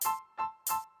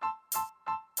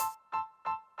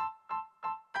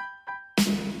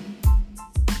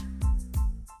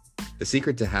The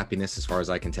secret to happiness, as far as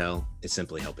I can tell, is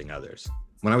simply helping others.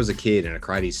 When I was a kid and a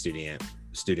karate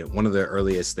student, one of the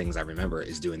earliest things I remember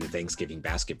is doing the Thanksgiving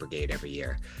basket brigade every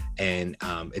year. And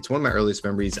it's one of my earliest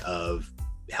memories of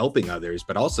helping others,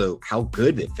 but also how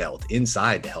good it felt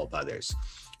inside to help others.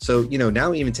 So,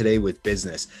 now even today with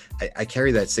business, I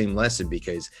carry that same lesson,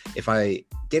 because if I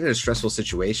get in a stressful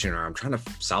situation or I'm trying to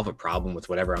solve a problem with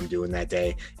whatever I'm doing that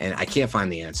day and I can't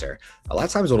find the answer, a lot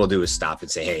of times what I'll do is stop and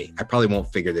say, hey, I probably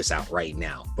won't figure this out right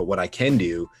now. But what I can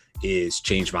do is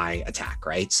change my attack,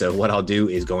 right? So what I'll do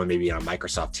is go in maybe on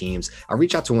Microsoft Teams. I'll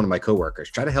reach out to one of my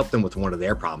coworkers, try to help them with one of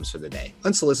their problems for the day,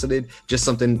 unsolicited, just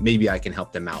something maybe I can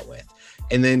help them out with.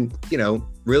 And then,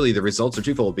 really the results are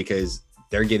twofold, because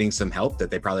they're getting some help that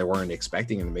they probably weren't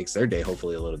expecting, and it makes their day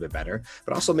hopefully a little bit better,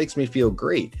 but also makes me feel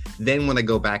great. Then when I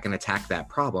go back and attack that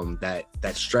problem, that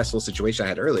stressful situation I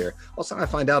had earlier, also I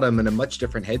find out I'm in a much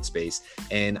different headspace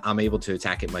and I'm able to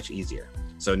attack it much easier.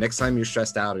 So next time you're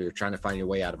stressed out or you're trying to find your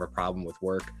way out of a problem with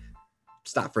work,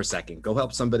 stop for a second, go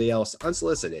help somebody else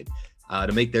unsolicited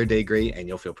to make their day great, and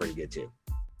you'll feel pretty good too.